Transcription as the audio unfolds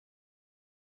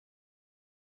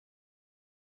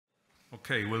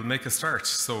Okay, we'll make a start.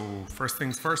 So first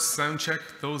things first, sound check.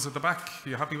 Those at the back, are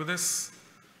you happy with this?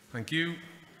 Thank you.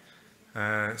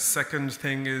 Second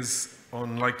thing is,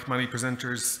 unlike many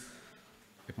presenters,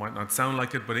 it might not sound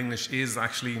like it, but English is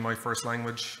actually my first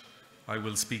language. I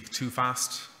will speak too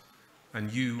fast,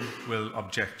 and you will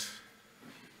object.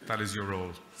 That is your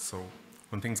role. So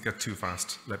when things get too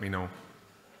fast, let me know.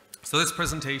 So this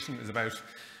presentation is about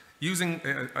using,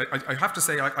 I have to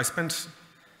say,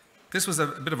 this was a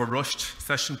bit of a rushed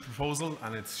session proposal,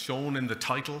 and it's shown in the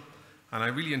title, and I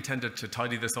really intended to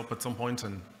tidy this up at some point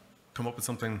and come up with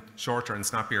something shorter and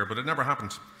snappier, but it never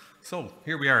happened. So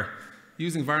here we are,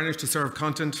 using Varnish to serve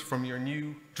content from your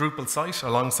new Drupal site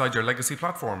alongside your legacy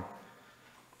platform.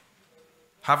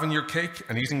 Having your cake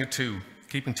and eating it too,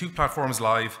 keeping two platforms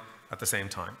live at the same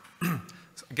time.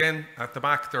 So again, at the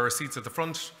back, there are seats at the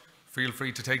front. Feel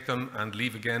free to take them and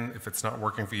leave again if it's not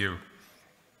working for you.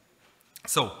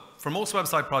 So, for most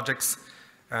website projects,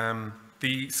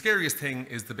 the scariest thing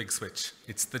is the big switch.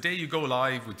 It's the day you go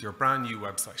live with your brand new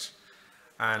website.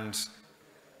 And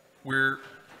we're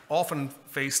often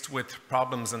faced with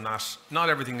problems in that not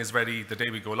everything is ready the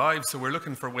day we go live, so we're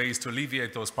looking for ways to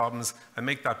alleviate those problems and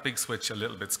make that big switch a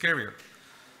little bit scarier.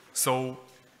 So,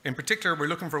 in particular, we're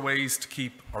looking for ways to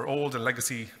keep our old and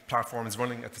legacy platforms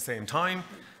running at the same time,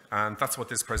 and that's what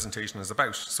this presentation is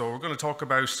about. So we're going to talk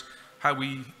about how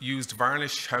we used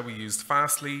Varnish, how we used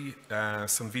Fastly,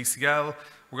 some VCL.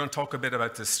 We're going to talk a bit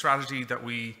about the strategy that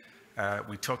we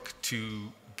took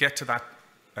to get to that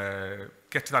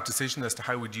decision as to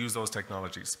how we'd use those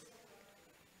technologies.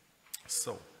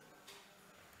 So,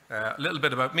 a little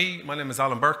bit about me. My name is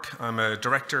Alan Burke. I'm a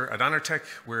director at Anertech.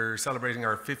 We're celebrating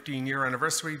our 15-year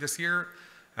anniversary this year.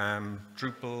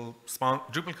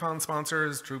 DrupalCon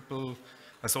sponsors, Drupal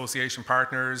Association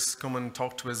partners, come and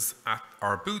talk to us at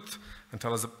our booth and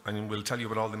tell us, and we'll tell you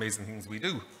about all the amazing things we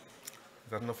do. Is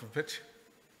that enough of a pitch?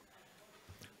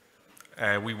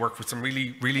 We work with some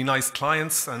really, really nice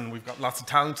clients, and we've got lots of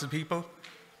talented people.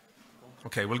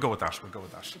 Okay, we'll go with that. We'll go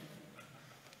with that.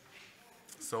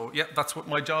 So yeah, that's what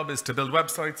my job is, to build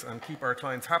websites and keep our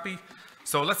clients happy.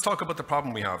 So let's talk about the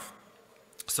problem we have.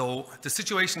 So the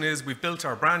situation is we've built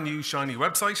our brand new shiny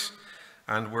website,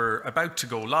 and we're about to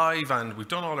go live, and we've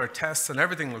done all our tests, and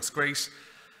everything looks great.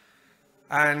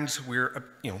 And we're,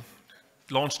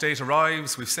 launch date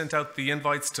arrives, we've sent out the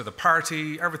invites to the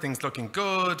party, everything's looking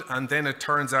good, and then it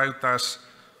turns out that,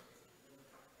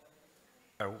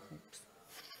 what's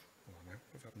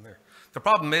happened there? The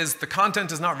problem is the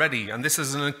content is not ready, and this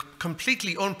is a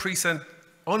completely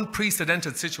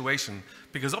unprecedented situation,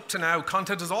 because up to now,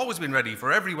 content has always been ready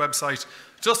for every website.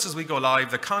 Just as we go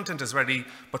live, the content is ready,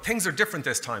 but things are different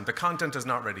this time. The content is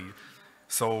not ready.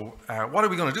 So what are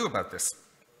we going to do about this?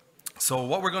 So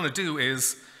what we're going to do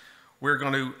is we're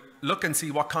going to look and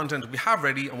see what content we have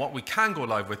ready and what we can go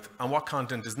live with, and what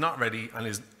content is not ready and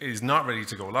is not ready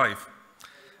to go live.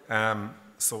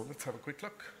 So let's have a quick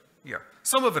look. Yeah,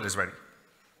 some of it is ready.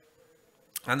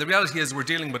 And the reality is we're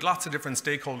dealing with lots of different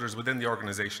stakeholders within the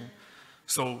organization.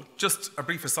 So just a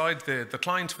brief aside, the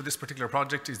client for this particular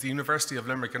project is the University of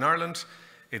Limerick in Ireland.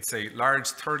 It's a large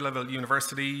third-level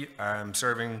university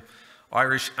serving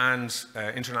Irish and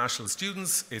international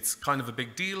students. It's kind of a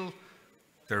big deal.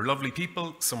 They're lovely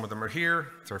people. Some of them are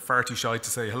here. They're far too shy to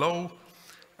say hello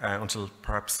until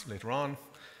perhaps later on.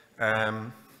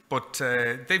 But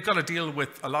they've got to deal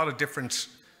with a lot of different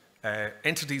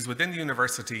entities within the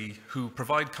university who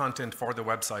provide content for the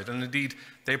website, and indeed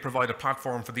they provide a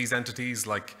platform for these entities,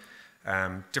 like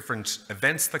different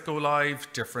events that go live,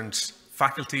 different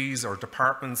faculties or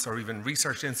departments or even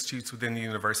research institutes within the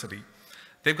university.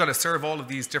 They've got to serve all of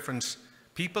these different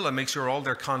people and make sure all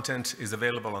their content is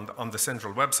available on the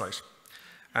central website.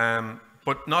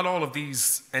 But not all of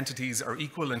these entities are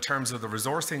equal in terms of the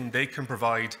resourcing they can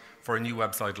provide for a new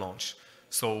website launch.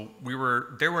 So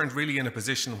they weren't really in a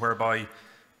position whereby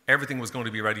everything was going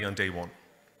to be ready on day one.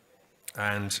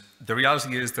 And the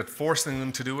reality is that forcing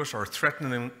them to do it or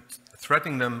threatening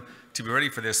them to be ready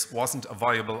for this wasn't a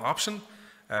viable option,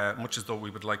 much as though we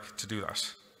would like to do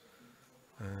that.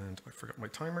 And I forgot my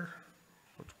timer,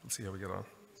 but we'll see how we get on.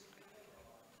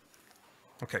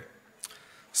 Okay,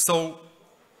 so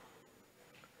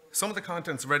some of the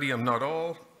content's ready and not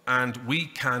all. And we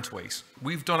can't wait.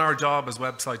 We've done our job as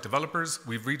website developers.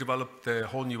 We've redeveloped the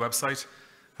whole new website.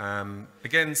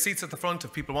 Again, seats at the front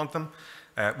if people want them.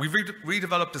 We've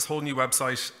redeveloped this whole new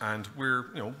website, and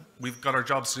we've got our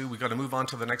jobs to do. We've got to move on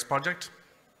to the next project,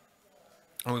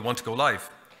 and we want to go live.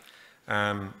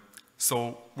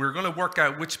 So we're going to work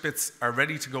out which bits are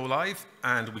ready to go live,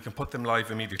 and we can put them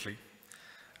live immediately.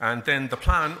 And then the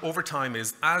plan over time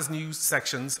is, as new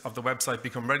sections of the website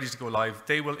become ready to go live,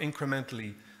 they will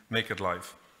incrementally make it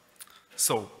live.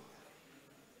 So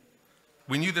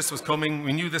we knew this was coming.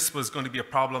 We knew this was going to be a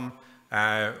problem.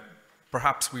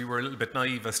 Perhaps we were a little bit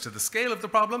naive as to the scale of the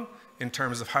problem in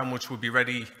terms of how much would be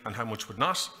ready and how much would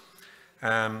not.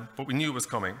 But we knew it was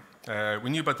coming. We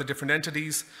knew about the different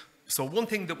entities. So one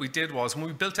thing that we did was, when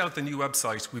we built out the new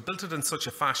website, we built it in such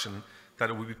a fashion that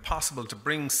it would be possible to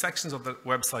bring sections of the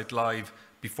website live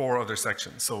before other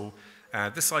sections. So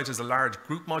this site is a large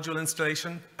group module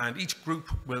installation, and each group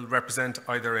will represent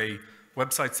either a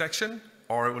website section,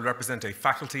 or it will represent a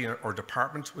faculty or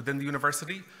department within the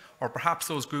university, or perhaps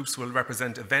those groups will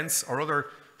represent events or other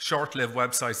short-lived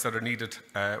websites that are needed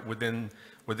within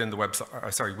the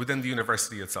website, within the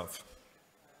university itself.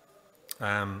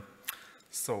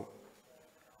 So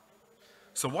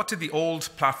what did the old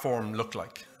platform look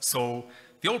like? So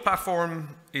the old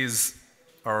platform is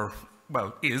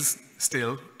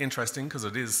still interesting because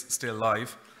it is still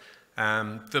live.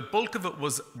 The bulk of it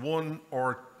was one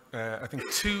or I think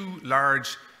two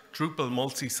large Drupal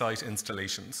multi-site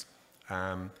installations.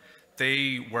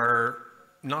 They were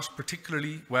not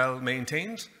particularly well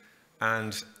maintained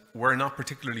and were not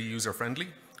particularly user-friendly,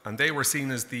 and they were seen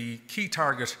as the key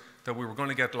target that we were going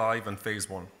to get live in phase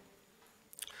 1.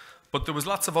 But there was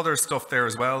lots of other stuff there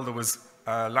as well. There was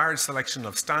a large selection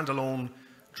of standalone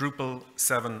Drupal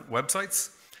 7 websites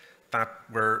that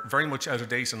were very much out of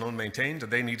date and unmaintained,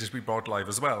 and they needed to be brought live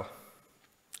as well.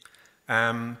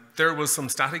 There was some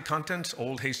static content,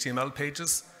 old HTML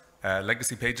pages,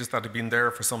 legacy pages that had been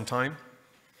there for some time.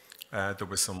 There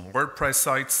were some WordPress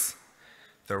sites.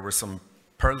 There were some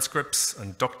Perl scripts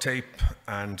and duct tape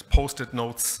and post-it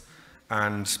notes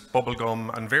and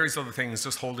bubblegum and various other things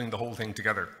just holding the whole thing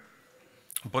together.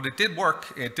 But it did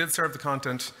work. It did serve the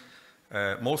content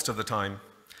most of the time.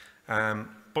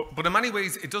 But in many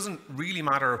ways, it doesn't really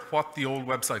matter what the old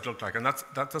website looked like. And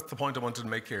that's the point I wanted to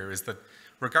make here, is that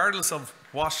regardless of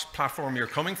what platform you're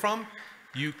coming from,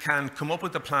 you can come up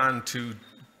with a plan to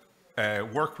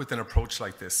work with an approach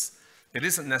like this. It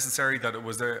isn't necessary that it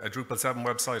was a Drupal 7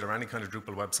 website or any kind of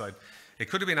Drupal website. It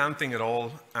could have been anything at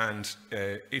all. And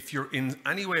if you're in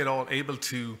any way at all able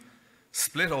to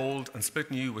split old and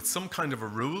split new with some kind of a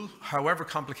rule, however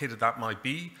complicated that might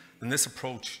be, then this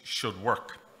approach should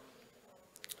work.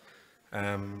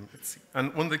 Let's see.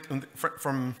 And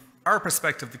from our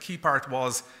perspective, the key part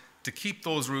was to keep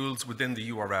those rules within the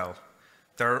URL.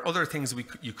 There are other things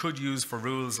you could use for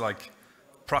rules, like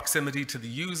proximity to the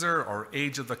user or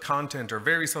age of the content or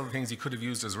various other things you could have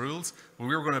used as rules, but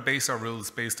we were going to base our rules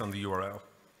based on the URL.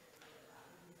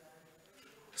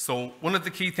 So one of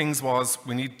the key things was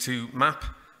we need to map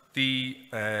the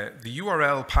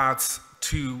URL paths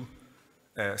to,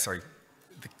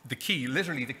 the key,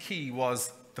 literally the key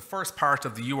was the first part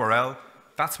of the URL.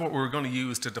 That's what we were going to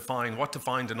use to define what to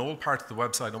find an old part of the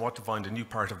website and what to find a new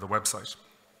part of the website.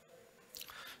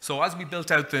 So as we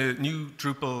built out the new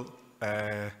Drupal,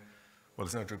 well,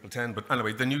 it's not Drupal 10, but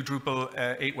anyway, the new Drupal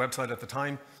 8 website at the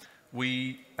time,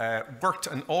 we worked,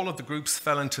 and all of the groups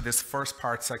fell into this first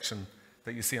part section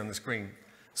that you see on the screen.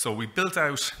 So we built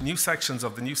out new sections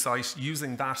of the new site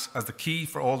using that as the key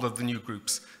for all of the new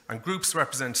groups. And groups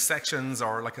represent sections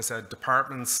or, like I said,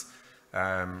 departments,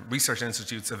 research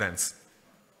institutes, events.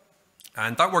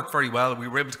 And that worked very well. We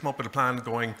were able to come up with a plan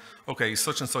going, okay,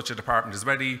 such and such a department is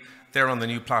ready, they're on the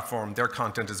new platform, their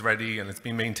content is ready, and it's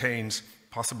being maintained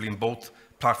possibly in both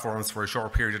platforms for a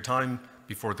short period of time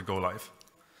before the go live.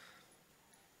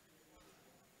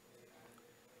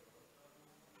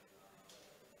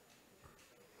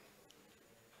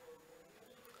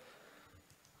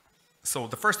 So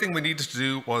the first thing we needed to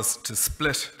do was to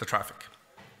split the traffic.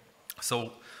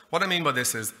 So what I mean by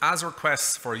this is, as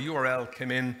requests for a URL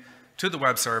came in to the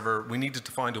web server, we needed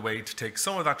to find a way to take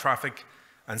some of that traffic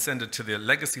and send it to the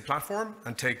legacy platform,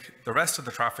 and take the rest of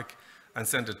the traffic and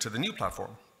send it to the new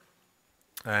platform.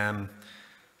 And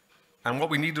what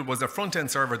we needed was a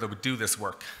front-end server that would do this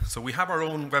work. So we have our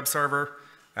own web server.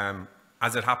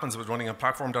 As it happens, with running on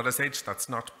platform.sh, that's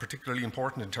not particularly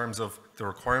important in terms of the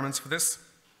requirements for this.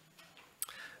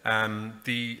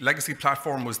 The legacy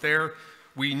platform was there.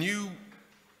 We knew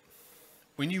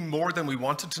more than we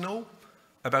wanted to know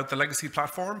about the legacy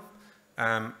platform.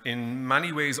 In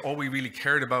many ways, all we really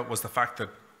cared about was the fact that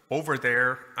over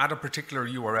there, at a particular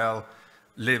URL,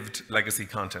 lived legacy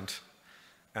content.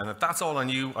 And if that's all I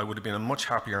knew, I would have been a much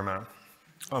happier man.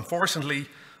 Unfortunately,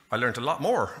 I learned a lot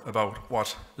more about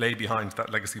what lay behind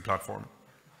that legacy platform.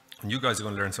 And you guys are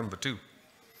going to learn some of it too.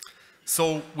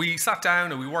 So we sat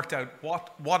down and we worked out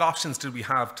what options did we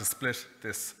have to split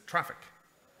this traffic.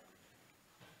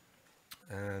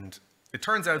 And it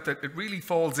turns out that it really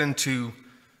falls into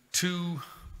two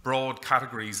broad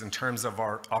categories in terms of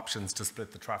our options to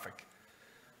split the traffic.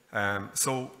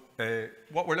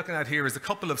 What we're looking at here is a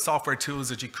couple of software tools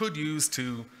that you could use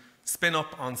to spin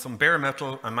up on some bare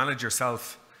metal and manage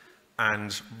yourself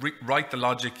and write the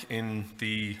logic in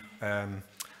the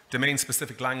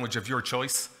domain-specific language of your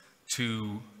choice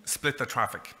to split the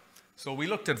traffic. So we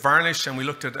looked at Varnish, and we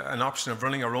looked at an option of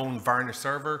running our own Varnish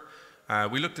server.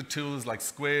 We looked at tools like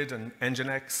Squid and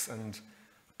Nginx and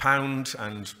Pound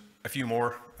and a few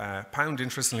more. Pound,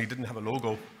 interestingly, didn't have a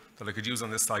logo that I could use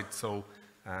on this site, so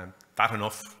that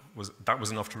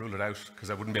was enough to rule it out,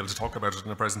 because I wouldn't be able to talk about it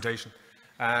in a presentation.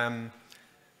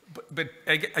 But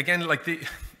again, like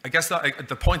I guess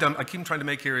the point I keep trying to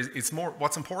make here is it's more,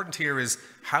 what's important here is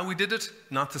how we did it,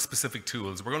 not the specific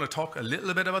tools. We're going to talk a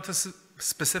little bit about the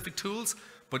specific tools,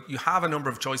 but you have a number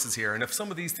of choices here. And if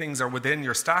some of these things are within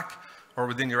your stack or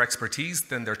within your expertise,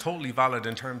 then they're totally valid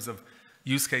in terms of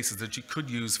use cases that you could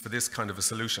use for this kind of a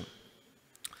solution.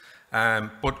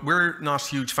 But we're not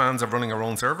huge fans of running our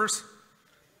own servers.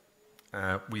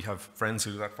 We have friends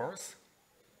who do that for us.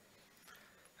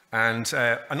 And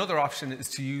another option is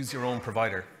to use your own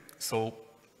provider. So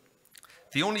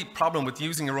the only problem with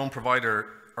using your own provider,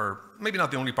 or maybe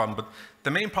not the only problem, but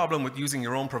the main problem with using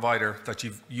your own provider that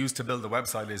you've used to build the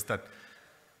website is that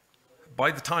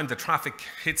by the time the traffic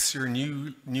hits your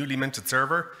newly minted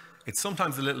server, it's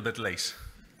sometimes a little bit late.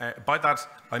 By that,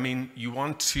 I mean you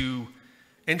want to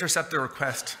intercept the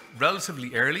request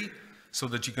relatively early so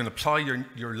that you can apply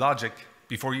your logic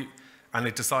before you, and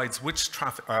it decides which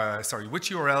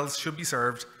URLs should be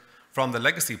served from the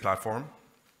legacy platform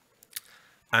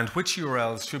and which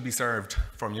URLs should be served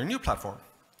from your new platform.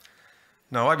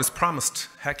 Now, I was promised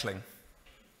heckling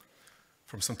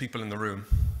from some people in the room,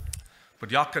 but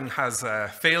Jochen has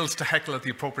failed to heckle at the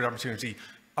appropriate opportunity.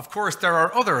 Of course, there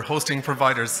are other hosting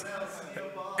providers.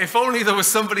 If only there was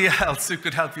somebody else who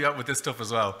could help you out with this stuff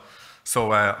as well.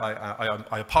 So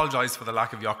I apologize for the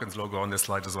lack of Jochen's logo on this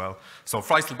slide as well. So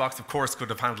Freistelbox, of course, could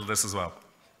have handled this as well.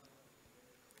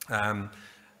 Now,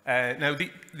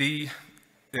 the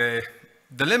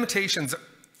limitations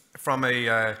from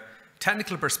a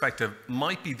technical perspective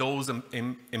might be those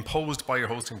imposed by your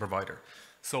hosting provider.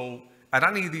 So at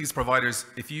any of these providers,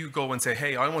 if you go and say,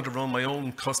 hey, I want to run my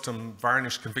own custom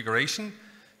Varnish configuration,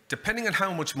 depending on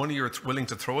how much money you're willing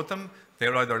to throw at them,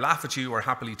 they'll either laugh at you or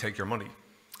happily take your money.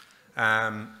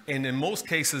 In most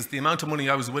cases, the amount of money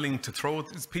I was willing to throw at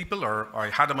these people, or I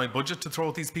had in my budget to throw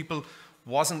at these people,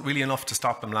 wasn't really enough to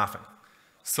stop them laughing.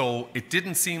 So it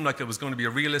didn't seem like it was going to be a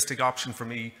realistic option for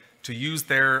me to use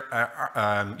their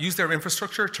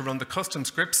infrastructure to run the custom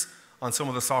scripts on some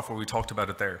of the software we talked about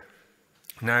it there.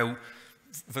 Now,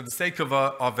 for the sake of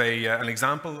an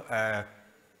example,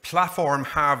 Platform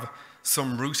have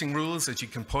some routing rules that you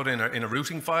can put in a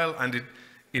routing file, and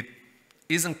it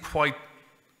isn't quite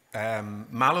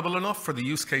malleable enough for the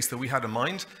use case that we had in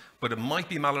mind, but it might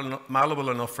be malleable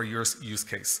enough for your use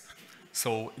case.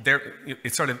 So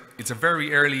it's a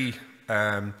very early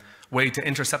way to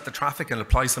intercept the traffic and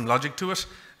apply some logic to it.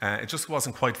 It just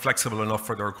wasn't quite flexible enough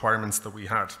for the requirements that we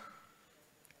had.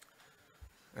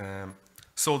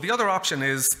 So the other option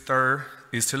is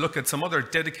to look at some other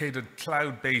dedicated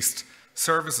cloud-based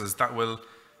services that will,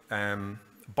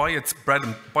 by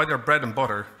their bread and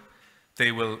butter,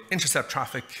 they will intercept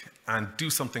traffic and do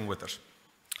something with it.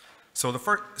 So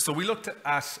we looked at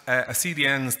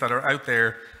CDNs that are out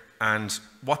there and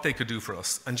what they could do for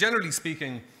us. And generally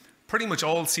speaking, pretty much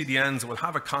all CDNs will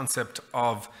have a concept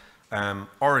of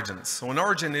origins. So an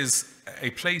origin is a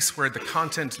place where the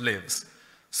content lives.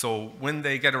 So when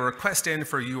they get a request in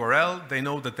for a URL, they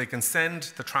know that they can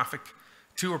send the traffic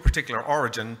to a particular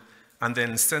origin and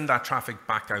then send that traffic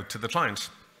back out to the client.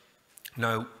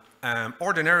 Now,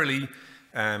 ordinarily,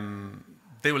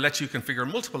 they will let you configure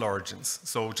multiple origins.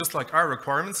 So just like our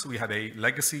requirements, we had a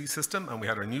legacy system and we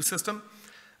had our new system.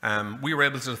 We were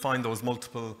able to define those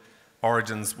multiple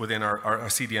origins within our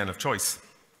CDN of choice.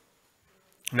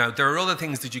 Now, there are other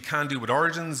things that you can do with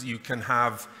origins. You can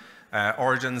have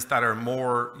origins that are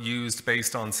more used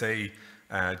based on, say,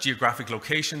 geographic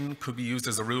location could be used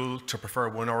as a rule to prefer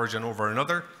one origin over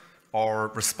another, or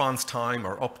response time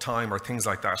or uptime or things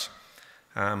like that.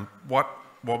 What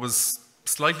was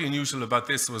slightly unusual about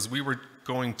this was we were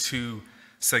going to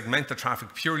segment the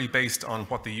traffic purely based on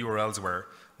what the URLs were,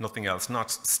 nothing else,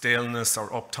 not staleness or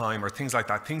uptime or things like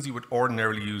that, things you would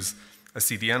ordinarily use a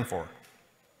CDN for.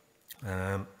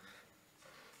 I'm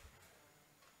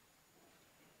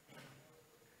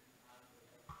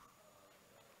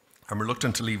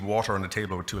reluctant to leave water on the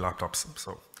table with two laptops,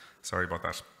 so sorry about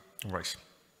that. Right.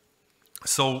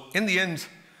 So in the end,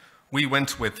 we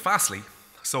went with Fastly.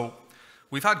 So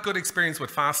we've had good experience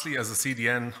with Fastly as a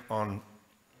CDN on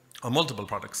multiple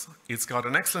products. It's got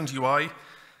an excellent UI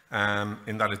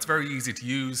in that it's very easy to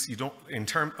use. You don't,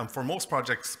 and for most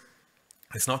projects,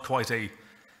 it's not quite a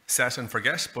set and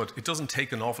forget, but it doesn't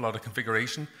take an awful lot of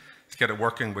configuration to get it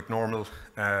working with normal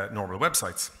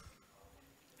websites.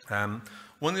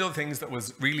 One of the other things that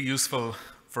was really useful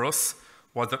for us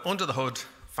was that under the hood,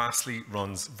 Fastly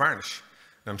runs Varnish.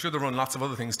 And I'm sure they run lots of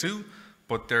other things too,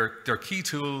 but their key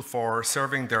tool for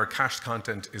serving their cached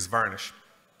content is Varnish.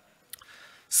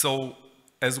 So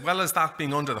as well as that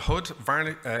being under the hood,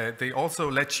 Varnish, they also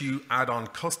let you add on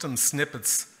custom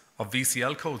snippets of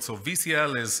VCL code. So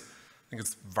VCL is, I think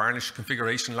it's Varnish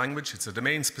configuration language. It's a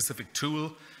domain-specific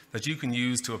tool that you can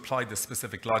use to apply the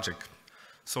specific logic.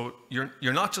 So you're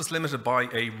not just limited by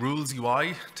a rules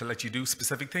UI to let you do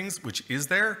specific things, which is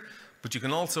there, but you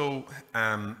can also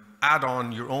add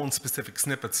on your own specific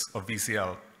snippets of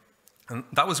VCL. And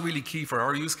that was really key for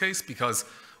our use case because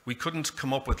we couldn't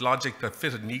come up with logic that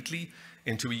fitted neatly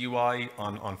into a UI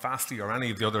on Fastly or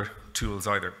any of the other tools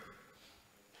either.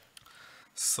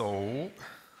 So,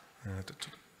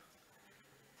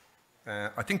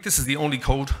 I think this is the only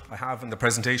code I have in the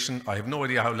presentation. I have no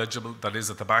idea how legible that is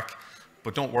at the back,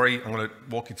 but don't worry, I'm going to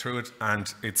walk you through it,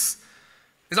 and it's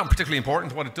not particularly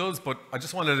important what it does, but I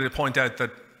just wanted to point out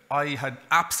that I had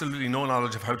absolutely no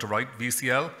knowledge of how to write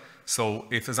VCL, so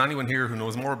if there's anyone here who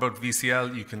knows more about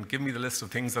VCL, you can give me the list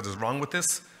of things that is wrong with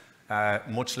this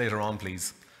much later on,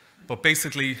 please. But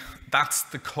basically, that's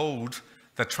the code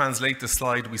that translates the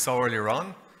slide we saw earlier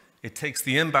on. It takes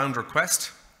the inbound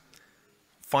request,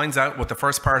 finds out what the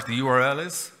first part of the URL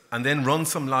is, and then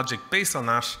runs some logic based on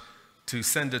that to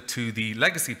send it to the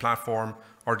legacy platform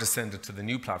or to send it to the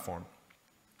new platform.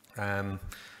 And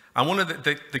one of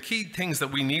the key things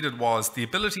that we needed was the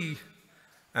ability,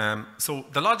 so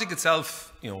the logic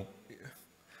itself, you know,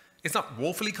 it's not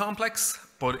woefully complex,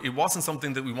 but it wasn't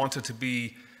something that we wanted to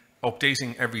be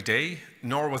updating every day,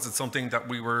 nor was it something that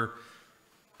we were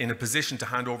in a position to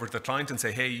hand over to the client and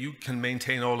say, hey, you can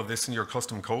maintain all of this in your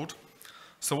custom code.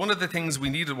 So one of the things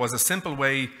we needed was a simple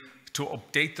way to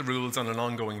update the rules on an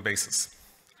ongoing basis.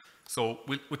 So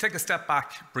we'll take a step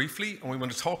back briefly, and we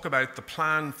want to talk about the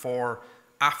plan for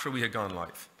after we had gone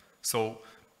live. So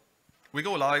we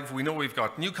go live, we know we've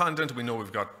got new content, we know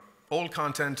we've got old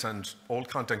content, and old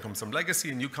content comes from legacy,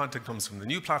 and new content comes from the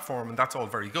new platform, and that's all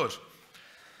very good.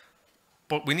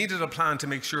 But we needed a plan to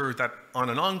make sure that on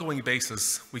an ongoing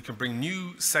basis, we can bring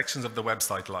new sections of the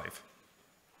website live.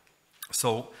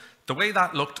 So the way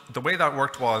that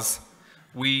worked was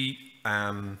we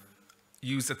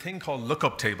used a thing called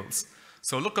lookup tables.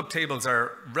 So lookup tables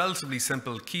are relatively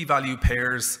simple key value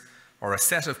pairs or a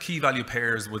set of key value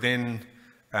pairs within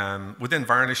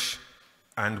Varnish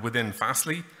and within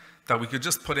Fastly that we could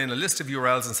just put in a list of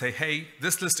URLs and say, hey,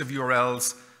 this list of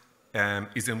URLs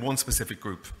is in one specific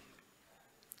group.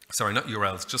 Sorry, not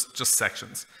URLs, just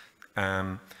sections.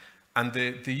 And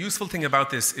the useful thing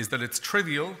about this is that it's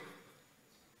trivial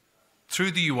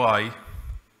through the UI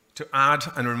to add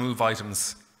and remove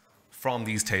items from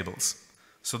these tables.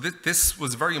 So this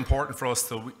was very important for us.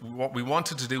 So what we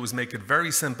wanted to do was make it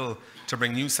very simple to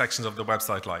bring new sections of the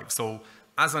website live. So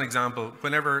as an example,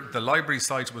 whenever the library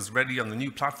site was ready on the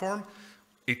new platform,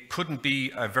 it couldn't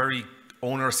be a very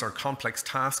onerous or complex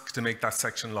task to make that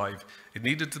section live. It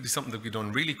needed to be something that could be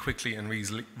done really quickly and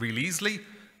really easily,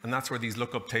 and that's where these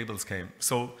lookup tables came.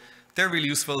 So they're really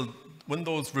useful. When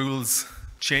those rules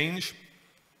change,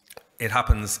 it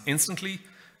happens instantly.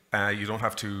 You don't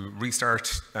have to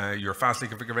restart your Fastly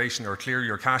configuration or clear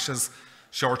your caches,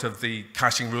 short of the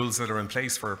caching rules that are in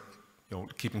place for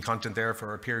keeping content there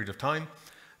for a period of time.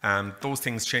 Those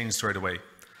things change straight away.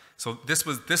 So this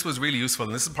was really useful,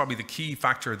 and this is probably the key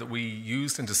factor that we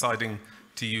used in deciding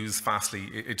to use Fastly.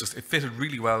 It fitted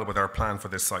really well with our plan for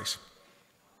this site.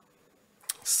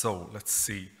 So let's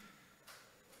see.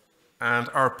 And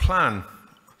our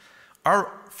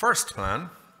first plan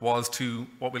was to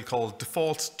what we'll call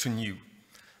default to new.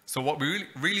 So what we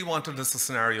really wanted in this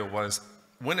scenario was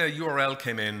when a URL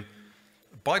came in,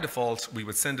 by default, we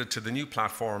would send it to the new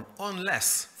platform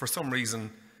unless, for some reason,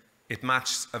 it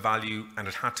matched a value and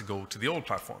it had to go to the old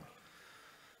platform.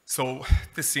 So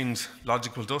this seemed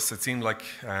logical to us. It seemed like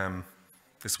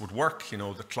this would work.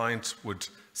 The client would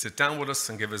sit down with us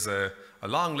and give us a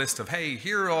long list of, hey,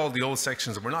 here are all the old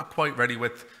sections that we're not quite ready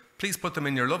with. Please put them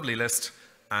in your lovely list,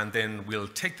 and then we'll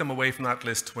take them away from that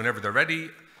list whenever they're ready,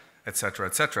 etc.,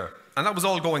 etc. And that was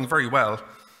all going very well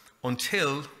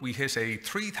until we hit a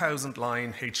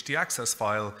 3,000-line htaccess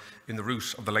file in the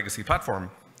root of the legacy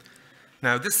platform.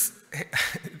 Now,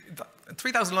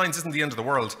 3,000 lines isn't the end of the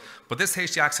world, but this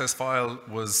htaccess file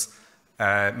was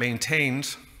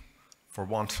maintained, for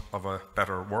want of a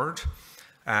better word,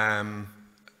 by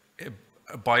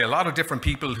a lot of different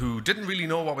people who didn't really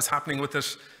know what was happening with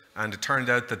it, and it turned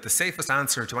out that the safest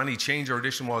answer to any change or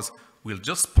addition was, we'll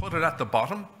just put it at the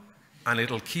bottom and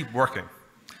it'll keep working.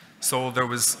 So there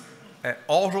was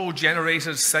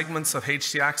auto-generated segments of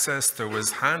htaccess, there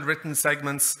was handwritten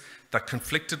segments that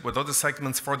conflicted with other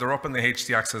segments further up in the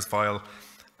htaccess file.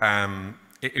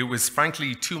 It was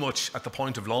frankly too much at the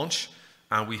point of launch,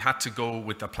 and we had to go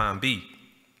with the plan B.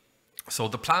 So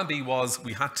the plan B was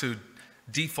we had to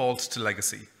default to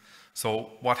legacy.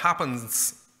 So what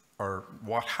happens, or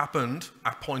what happened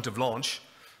at point of launch,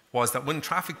 was that when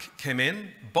traffic came in,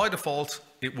 by default,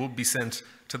 it would be sent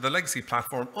to the legacy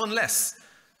platform unless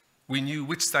we knew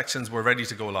which sections were ready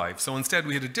to go live. So instead,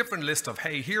 we had a different list of,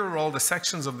 hey, here are all the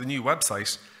sections of the new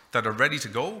website that are ready to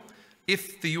go.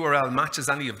 If the URL matches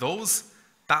any of those,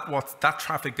 that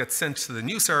traffic gets sent to the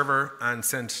new server and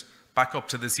sent back up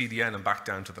to the CDN and back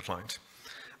down to the client.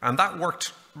 And that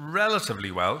worked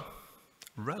relatively well,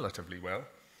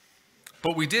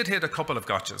 but we did hit a couple of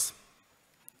gotchas.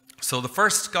 So the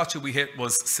first gotcha we hit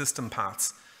was system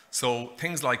paths. So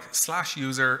things like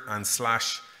 /user and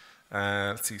 /user,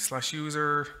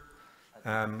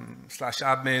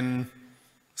 /admin,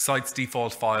 sites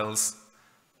default files,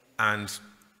 and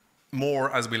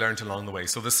more as we learned along the way.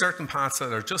 So there's certain paths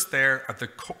that are just there at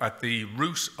the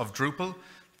root of Drupal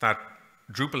that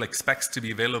Drupal expects to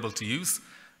be available to use.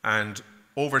 And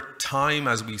over time,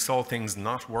 as we saw things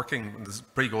not working,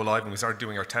 pre-go live and we started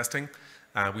doing our testing,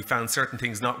 we found certain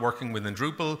things not working within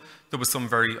Drupal. There was some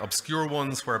very obscure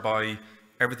ones whereby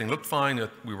everything looked fine,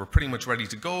 we were pretty much ready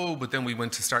to go, but then we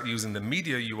went to start using the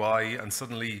media UI and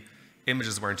suddenly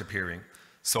images weren't appearing.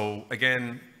 So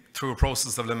again, through a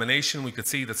process of elimination, we could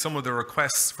see that some of the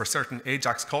requests for certain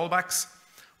Ajax callbacks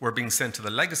were being sent to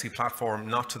the legacy platform,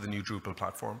 not to the new Drupal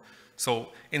platform. So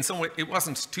in some way, it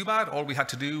wasn't too bad. All we had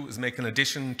to do was make an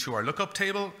addition to our lookup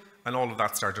table, and all of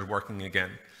that started working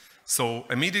again. So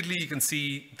immediately you can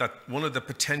see that one of the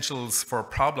potentials for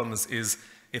problems is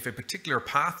if a particular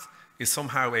path is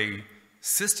somehow a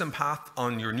system path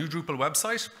on your new Drupal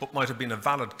website, but might have been a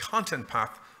valid content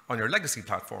path on your legacy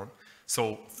platform.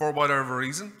 So for whatever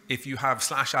reason, if you have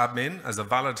 /admin as a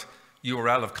valid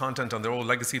URL of content on their old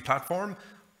legacy platform,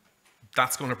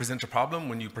 that's going to present a problem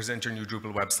when you present your new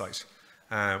Drupal website.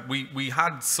 We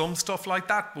had some stuff like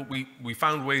that, but we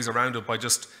found ways around it by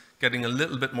just getting a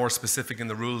little bit more specific in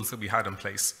the rules that we had in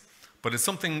place. But it's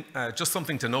something, just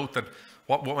something to note that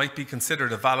what might be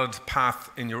considered a valid path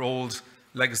in your old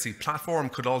legacy platform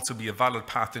could also be a valid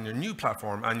path in your new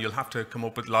platform, and you'll have to come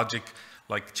up with logic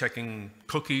like checking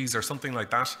cookies or something like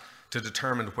that to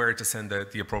determine where to send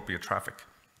the appropriate traffic.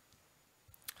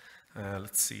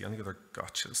 Let's see, any other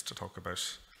gotchas to talk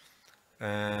about?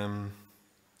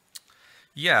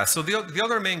 Yeah, so the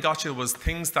other main gotcha was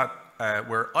things that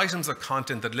were items of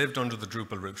content that lived under the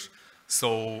Drupal root.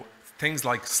 So things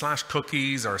like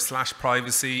 /cookies or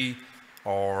 /privacy,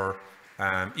 or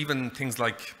even things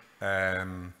like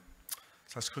 /cookies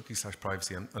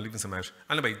 /privacy. I'm leaving some out.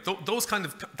 Anyway,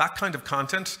 that kind of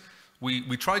content,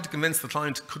 we tried to convince the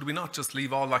client, could we not just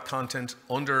leave all that content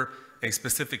under a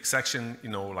specific section, you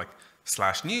know, like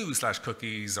 /new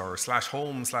 /cookies or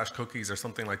 /home /cookies or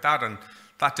something like that, and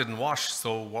that didn't wash.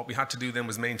 So what we had to do then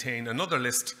was maintain another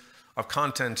list of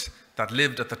content that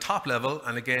lived at the top level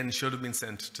and again should have been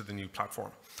sent to the new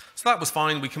platform. So that was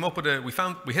fine. We came up with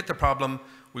we hit the problem,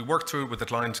 we worked through it with the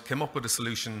client, came up with a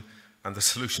solution, and the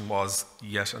solution was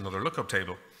yet another lookup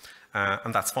table,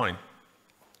 and that's fine.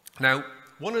 Now,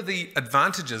 one of the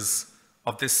advantages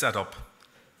of this setup,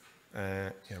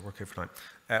 yeah, we're okay for time.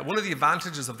 One of the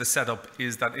advantages of this setup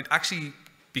is that it actually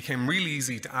became really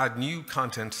easy to add new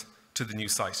content to the new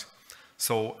site.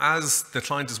 So as the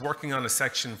client is working on a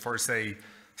section for, say,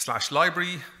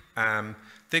 /library,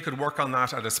 they could work on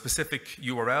that at a specific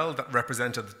URL that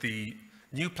represented the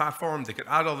new platform. They could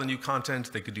add all the new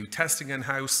content. They could do testing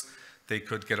in-house. They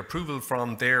could get approval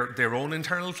from their own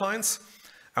internal clients.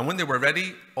 And when they were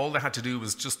ready, all they had to do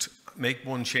was just make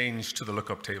one change to the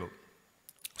lookup table.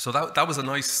 So that was a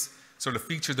nice sort of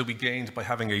feature that we gained by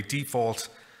having a default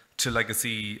to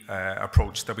legacy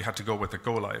approach that we had to go with at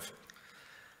go live.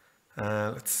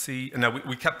 Let's see. Now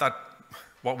we kept that.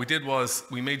 What we did was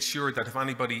we made sure that if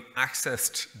anybody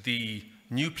accessed the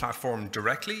new platform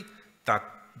directly, that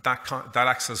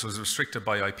access was restricted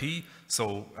by IP.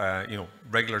 So you know,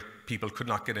 regular people could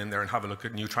not get in there and have a look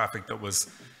at new traffic that was,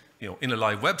 you know, in a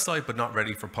live website but not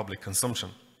ready for public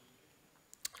consumption.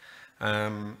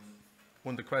 One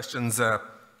of the questions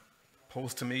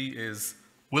posed to me is,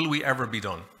 will we ever be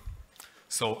done?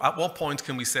 So at what point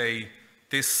can we say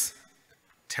this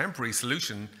temporary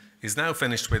solution is now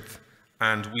finished with,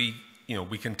 and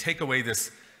we can take away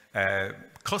this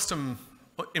custom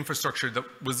infrastructure that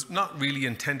was not really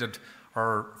intended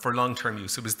for long-term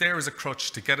use. It was there as a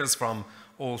crutch to get us from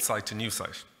old site to new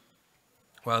site.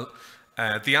 Well,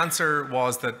 the answer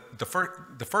was that the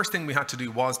first thing we had to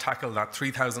do was tackle that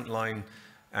 3,000-line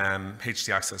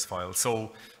htaccess file.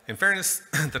 So in fairness,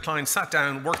 the client sat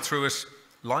down, worked through it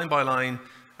line by line,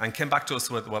 and came back to us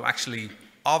with, well, actually,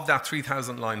 of that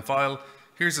 3,000-line file,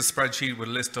 here's a spreadsheet with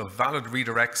a list of valid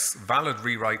redirects, valid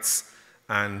rewrites,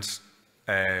 and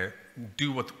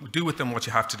do with them what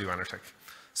you have to do, Anartech.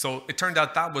 So it turned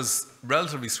out that was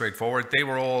relatively straightforward. They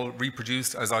were all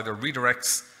reproduced as either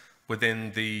redirects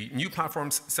within the new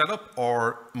platform's setup,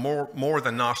 or more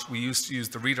than not, we used to use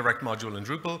the redirect module in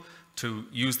Drupal to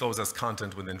use those as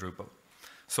content within Drupal.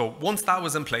 So once that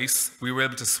was in place, we were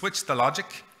able to switch the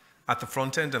logic at the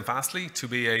front end in Fastly to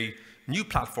be a new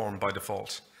platform by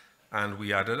default. And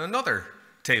we added another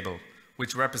table,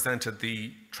 which represented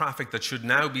the traffic that should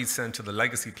now be sent to the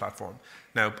legacy platform.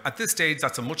 Now, at this stage,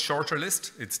 that's a much shorter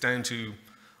list. It's down to,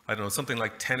 I don't know, something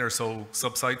like 10 or so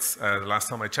subsites the last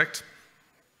time I checked.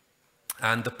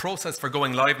 And the process for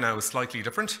going live now is slightly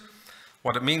different.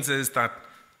 What it means is that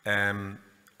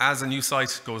as a new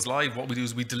site goes live, what we do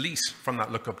is we delete from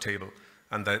that lookup table,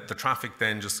 and the traffic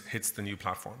then just hits the new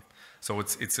platform. So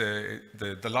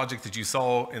the logic that you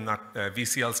saw in that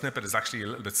VCL snippet is actually a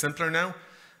little bit simpler now.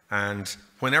 And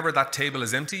whenever that table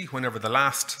is empty, whenever the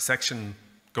last section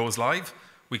goes live,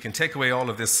 we can take away all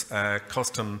of this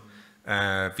custom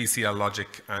VCL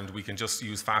logic, and we can just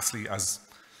use Fastly as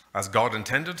God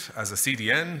intended, as a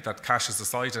CDN that caches the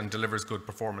site and delivers good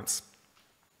performance.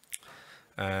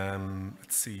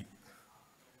 Let's see.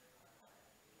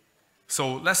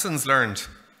 So lessons learned.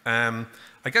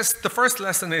 I guess the first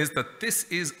lesson is that this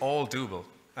is all doable.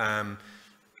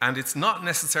 And it's not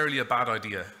necessarily a bad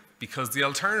idea, because the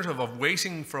alternative of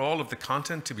waiting for all of the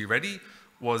content to be ready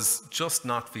was just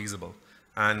not feasible.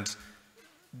 And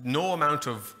no amount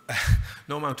of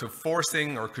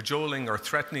forcing or cajoling or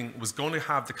threatening was going to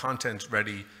have the content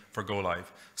ready for go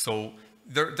live. So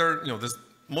there's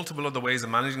multiple other ways of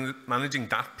managing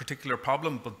that particular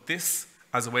problem, but this,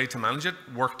 as a way to manage it,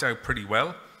 worked out pretty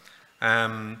well.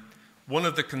 One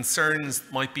of the concerns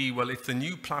might be, well, if the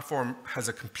new platform has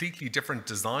a completely different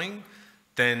design,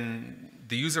 then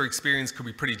the user experience could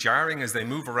be pretty jarring as they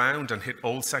move around and hit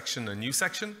old section and new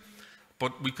section.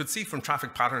 But we could see from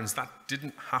traffic patterns that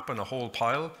didn't happen a whole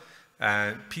pile.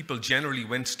 People generally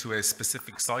went to a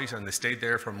specific site and they stayed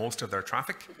there for most of their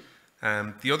traffic.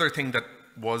 The other thing that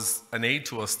was an aid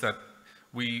to us, that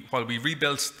while we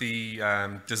rebuilt the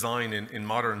design in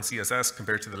modern CSS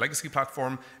compared to the legacy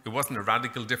platform, it wasn't a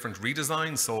radical different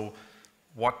redesign. So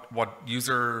what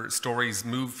user stories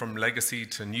moved from legacy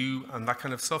to new and that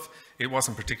kind of stuff, it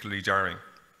wasn't particularly jarring.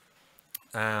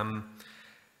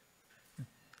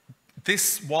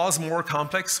 This was more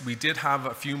complex. We did have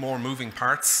a few more moving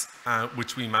parts,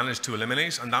 which we managed to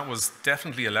eliminate, and that was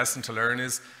definitely a lesson to learn.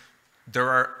 Is there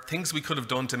are things we could have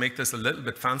done to make this a little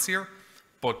bit fancier,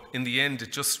 but in the end,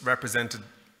 it just represented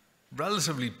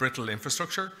relatively brittle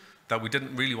infrastructure that we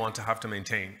didn't really want to have to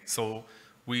maintain. So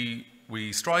we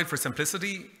strived for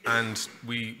simplicity, and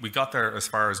we got there as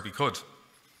far as we could.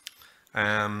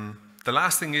 The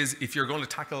last thing is, if you're going to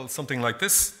tackle something like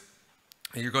this,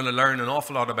 you're going to learn an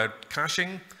awful lot about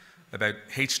caching, about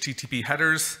HTTP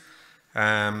headers.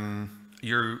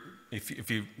 If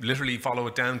you literally follow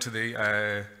it down to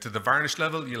the Varnish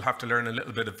level, you'll have to learn a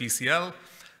little bit of VCL.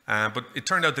 But it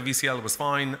turned out the VCL was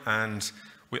fine, and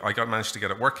I managed to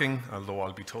get it working, although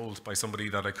I'll be told by somebody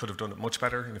that I could have done it much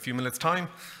better in a few minutes' time.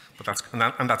 But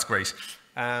that's great.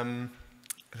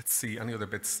 Let's see, any other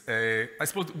bits? I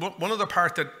suppose one other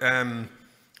part that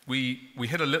we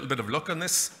hit a little bit of luck on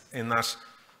this, in that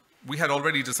we had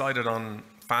already decided on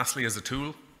Fastly as a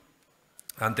tool,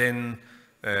 and then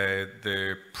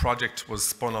the project was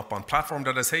spun up on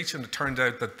platform.sh, and it turned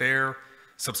out that their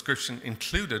subscription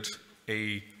included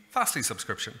a Fastly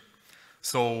subscription.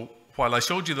 So while I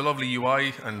showed you the lovely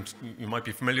UI, and you might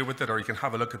be familiar with it, or you can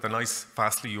have a look at the nice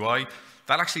Fastly UI,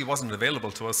 that actually wasn't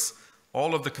available to us.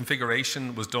 All of the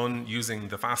configuration was done using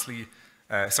the Fastly,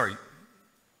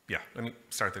 let me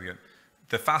start that again.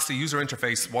 The Fastly user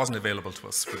interface wasn't available to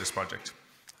us for this project.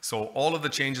 So all of the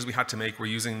changes we had to make were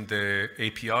using the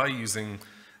API, using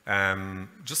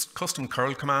just custom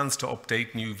curl commands to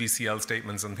update new VCL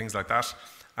statements and things like that.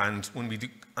 And when we do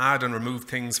add and remove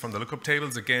things from the lookup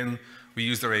tables, again, we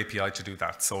use their API to do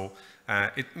that. So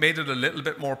it made it a little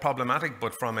bit more problematic,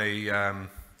 but from a,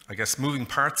 I guess, moving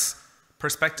parts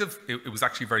perspective, it was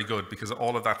actually very good because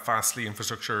all of that Fastly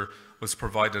infrastructure was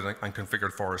provided and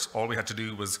configured for us. All we had to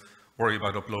do was worry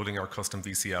about uploading our custom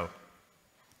VCL.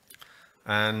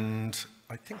 And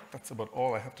I think that's about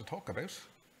all I have to talk about.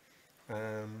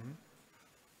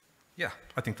 Yeah,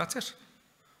 I think that's it.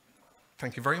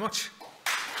 Thank you very much.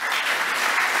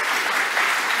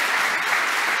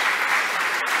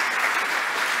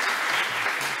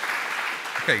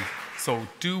 Okay, so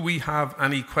do we have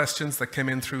any questions that came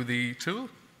in through the tool?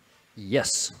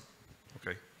 Yes.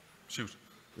 Okay, shoot.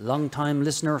 Long-time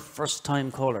listener,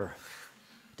 first-time caller.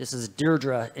 This is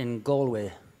Deirdre in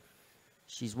Galway.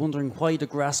 She's wondering why the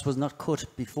grass was not cut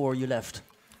before you left.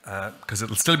 Because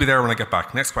it'll still be there when I get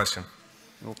back. Next question.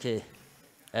 Okay.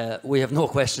 We have no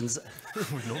questions.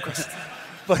 No questions.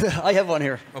 But I have one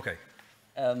here. Okay.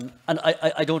 And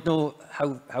I don't know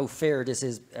how fair this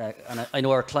is, and I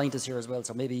know our client is here as well,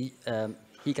 so maybe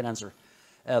he can answer.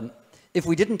 If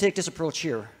we didn't take this approach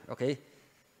here, okay,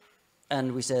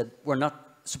 and we said we're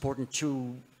not supporting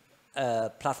two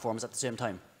platforms at the same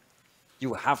time,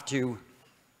 you have to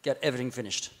get everything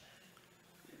finished.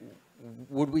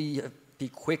 Would we be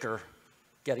quicker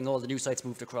getting all the new sites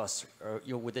moved across, or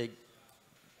would they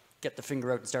get the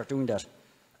finger out and start doing that?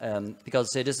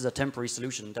 Because, say, this is a temporary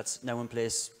solution that's now in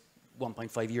place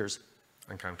 1.5 years.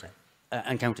 And counting.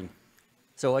 And counting.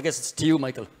 So I guess it's to you,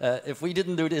 Michael. If we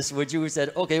didn't do this, would you have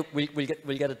said, okay, we'll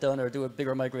get it done, or do a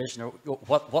bigger migration, or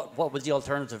what was the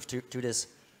alternative to this?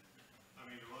 I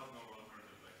mean, there was no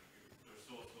alternative. Like, they're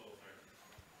so slow.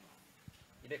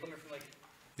 You may come here from Michael.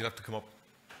 You'll have to come up.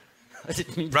 I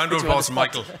didn't mean Round of applause for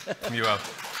Michael from UL.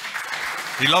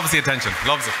 He loves the attention,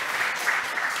 loves it.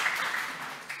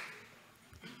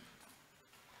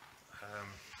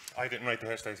 I didn't write the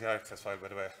HTTP access file, by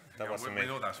the way. That wasn't me. We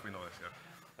know that,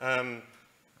 yeah.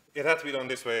 It had to be done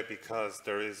this way because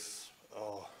there is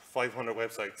 500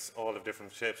 websites, all of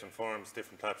different shapes and forms,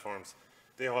 different platforms.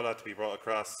 They all had to be brought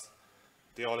across.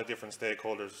 They all had different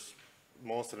stakeholders.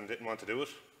 Most of them didn't want to do it,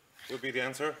 would be the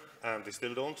answer. They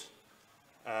still don't.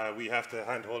 We have to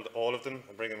handhold all of them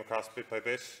and bring them across bit by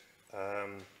bit.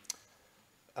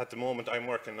 At the moment, I'm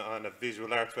working on a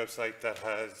visual arts website that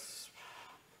has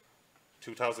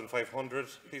 2,500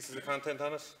 pieces of content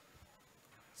on it.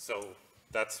 So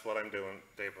that's what I'm doing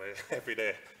every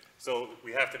day. So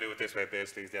we have to do it this way,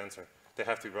 basically, is the answer. They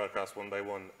have to be brought across one by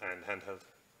one and handheld.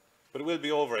 But it will be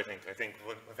over, I think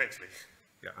eventually.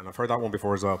 Yeah, and I've heard that one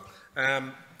before as well.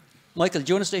 Michael,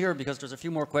 do you want to stay here? Because there's a few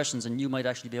more questions and you might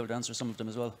actually be able to answer some of them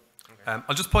as well. Okay.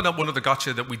 I'll just point out one other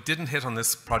gotcha that we didn't hit on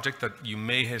this project that you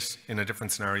may hit in a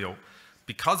different scenario.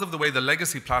 Because of the way the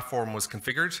legacy platform was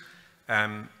configured,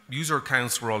 user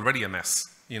accounts were already a mess.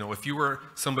 You know, if you were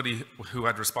somebody who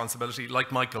had responsibility,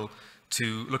 like Michael,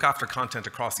 to look after content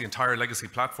across the entire legacy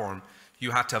platform,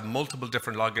 you had to have multiple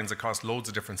different logins across loads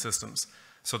of different systems.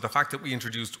 So the fact that we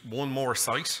introduced one more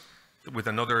site with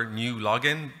another new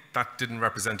login, that didn't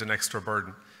represent an extra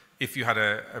burden. If you had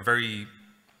a very,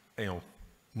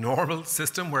 normal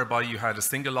system whereby you had a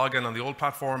single login on the old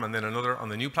platform and then another on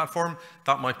the new platform,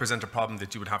 that might present a problem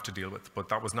that you would have to deal with. But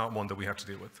that was not one that we had to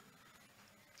deal with.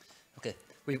 Okay,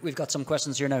 we've got some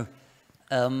questions here now.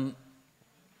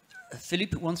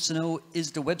 Philippe wants to know,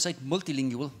 is the website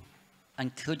multilingual,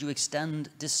 and could you extend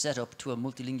this setup to a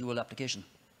multilingual application?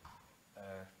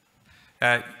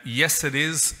 Yes, it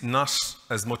is. Not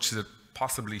as much as it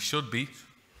possibly should be,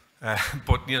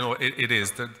 but it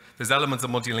is. There's elements of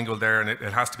multilingual there, and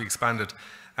it has to be expanded.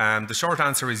 The short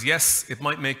answer is yes. It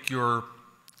might make your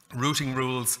routing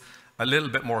rules a little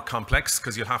bit more complex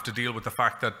because you'll have to deal with the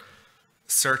fact that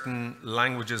certain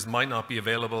languages might not be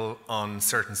available on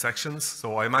certain sections.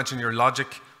 So I imagine your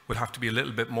logic would have to be a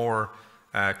little bit more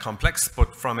complex,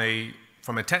 but from a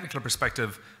technical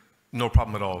perspective, no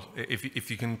problem at all. If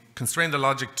you can constrain the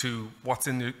logic to what's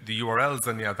in the URLs,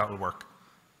 then yeah, that will work.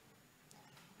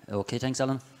 Okay, thanks,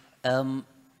 Alan.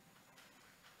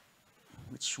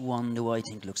 Which one do I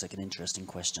think looks like an interesting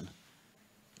question?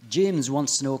 James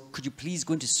wants to know, could you please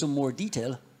go into some more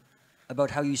detail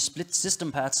about how you split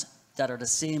system paths that are the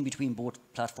same between both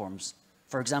platforms?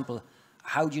 For example,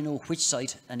 how do you know which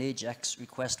site an AJAX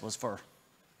request was for?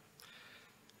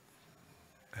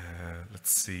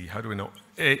 Let's see, how do we know?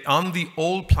 On the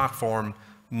old platform,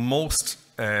 most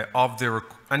of the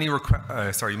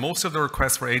requests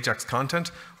for AJAX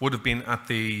content would have been at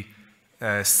the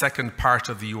second part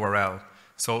of the URL.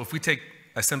 So if we take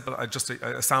a simple, just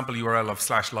a sample URL of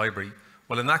 /library,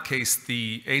 well, in that case,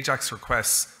 the AJAX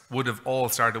requests would have all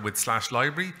started with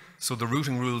 /library, so the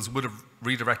routing rules would have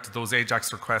redirected those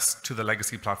AJAX requests to the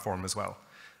legacy platform as well.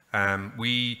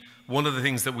 One of the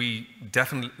things that we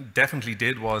definitely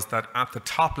did was that at the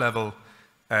top level,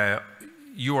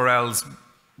 URLs,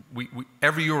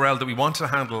 every URL that we wanted to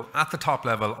handle at the top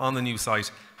level on the new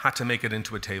site had to make it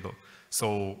into a table.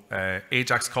 So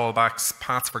Ajax callbacks,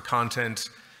 paths for content,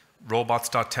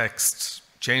 robots.txt,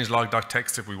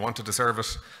 changelog.txt if we wanted to serve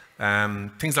it,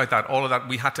 things like that. All of that,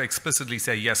 we had to explicitly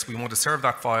say, yes, we want to serve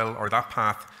that file or that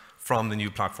path from the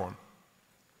new platform.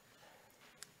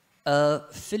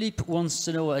 Philippe wants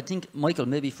to know, I think, Michael,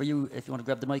 maybe for you, if you want to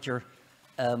grab the mic here,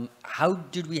 how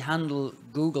did we handle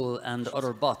Google and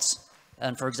other bots?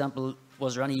 And for example,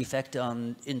 was there any effect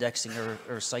on indexing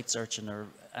or site searching or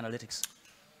analytics?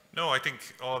 No, I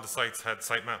think all the sites had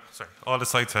all the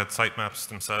sites had sitemaps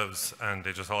themselves, and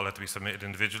they just all had to be submitted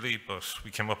individually, but we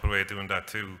came up with a way of doing that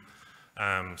too.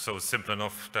 So it's simple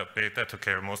enough that took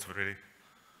care of most of it, really.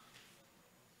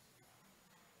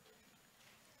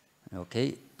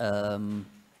 Okay.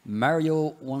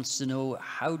 Mario wants to know,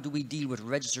 how do we deal with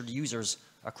registered users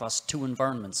across 2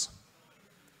 environments?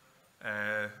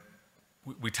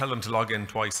 We tell them to log in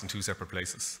twice in 2 separate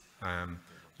places.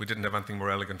 We didn't have anything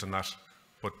more elegant than that.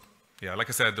 But yeah, like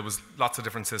I said, there was lots of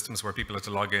different systems where people had to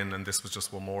log in, and this was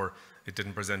just one more. It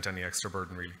didn't present any extra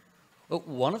burden, really. Well,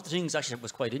 one of the things actually that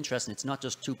was quite interesting, it's not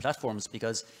just 2 platforms,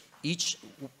 because each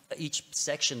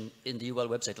section in the UL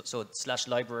website, so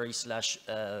 /library,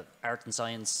 art and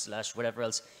science, /whatever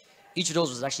else, each of those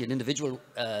was actually an individual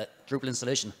Drupal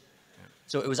installation. Yeah.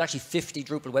 So it was actually 50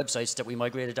 Drupal websites that we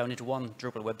migrated down into 1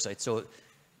 Drupal website. So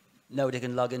now they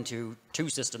can log into 2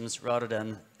 systems rather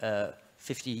than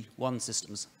 51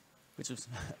 systems, which was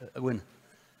a win.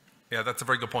 Yeah, that's a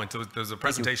very good point. There was a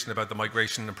presentation about the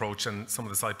migration approach and some of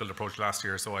the site build approach last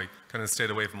year, so I kind of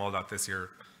stayed away from all that this year.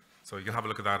 So you can have a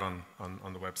look at that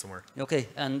on the web somewhere. Okay,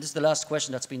 and this is the last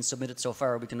question that's been submitted so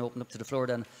far. We can open up to the floor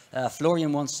then.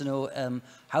 Florian wants to know,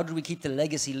 how do we keep the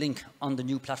legacy link on the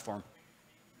new platform?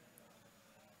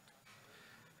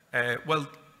 Well,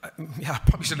 yeah, I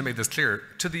probably should have made this clear.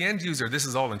 To the end user, this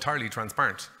is all entirely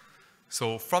transparent.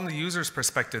 So from the user's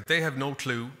perspective, they have no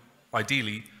clue,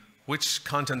 ideally, which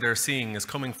content they're seeing is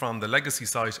coming from the legacy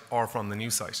site or from the new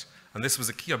site. And this was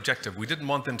a key objective. We didn't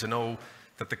want them to know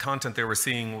that the content they were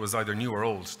seeing was either new or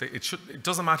old. It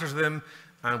doesn't matter to them,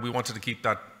 and we wanted to keep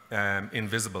that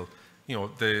invisible. You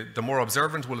know, the more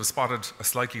observant will have spotted a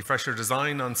slightly fresher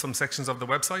design on some sections of the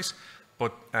website,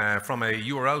 but from a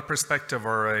URL perspective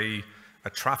or a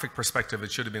traffic perspective,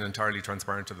 it should have been entirely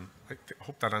transparent to them. I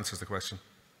hope that answers the question.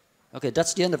 Okay,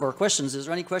 that's the end of our questions. Is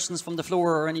there any questions from the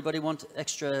floor, or anybody want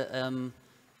extra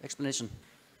explanation?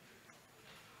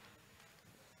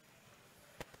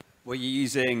 Were you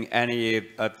using any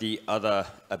of the other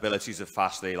abilities of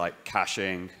Fastly, like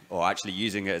caching, or actually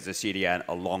using it as a CDN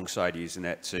alongside using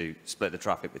it to split the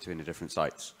traffic between the different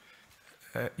sites?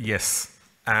 Yes.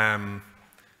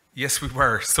 Yes, we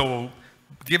were. So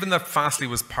given that Fastly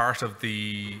was part of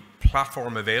the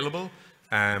platform available,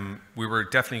 we were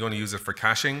definitely going to use it for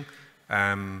caching.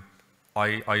 I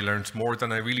learned more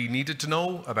than I really needed to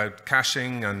know about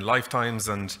caching and lifetimes,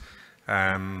 and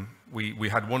we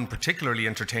had one particularly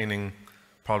entertaining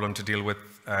problem to deal with.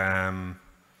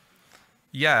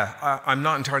 Yeah, I'm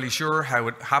not entirely sure how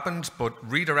it happened, but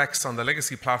redirects on the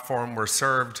legacy platform were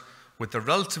served with a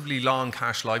relatively long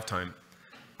cache lifetime.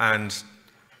 And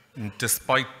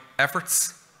despite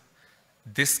efforts,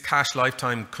 this cache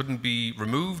lifetime couldn't be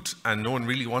removed, and no one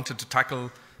really wanted to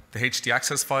tackle the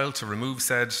htaccess file to remove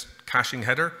said caching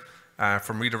header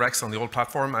from redirects on the old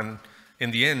platform. And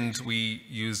in the end, we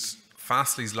used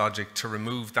Fastly's logic to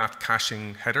remove that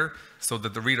caching header so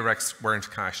that the redirects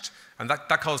weren't cached. And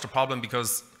that caused a problem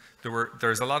because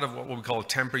there's a lot of what we call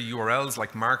temporary URLs,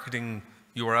 like marketing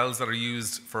URLs that are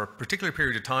used for a particular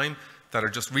period of time that are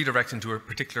just redirecting to a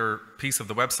particular piece of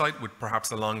the website with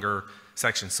perhaps a longer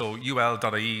section. So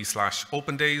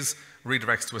ul.ie/opendays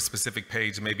redirects to a specific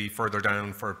page, maybe further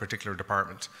down for a particular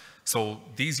department. So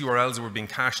these URLs were being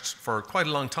cached for quite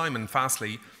a long time in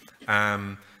Fastly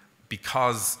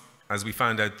because, as we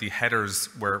found out, the headers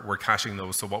were caching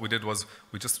those. So what we did was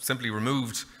we just simply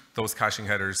removed those caching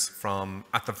headers from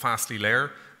at the Fastly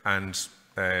layer, and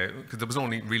because there was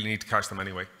only really need to cache them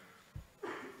anyway.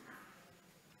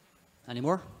 Any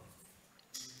more?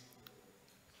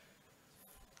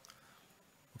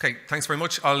 Okay, thanks very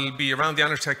much. I'll be around the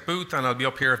Anertech booth, and I'll be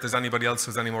up here if there's anybody else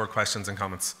who has any more questions and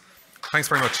comments. Thanks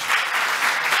very much.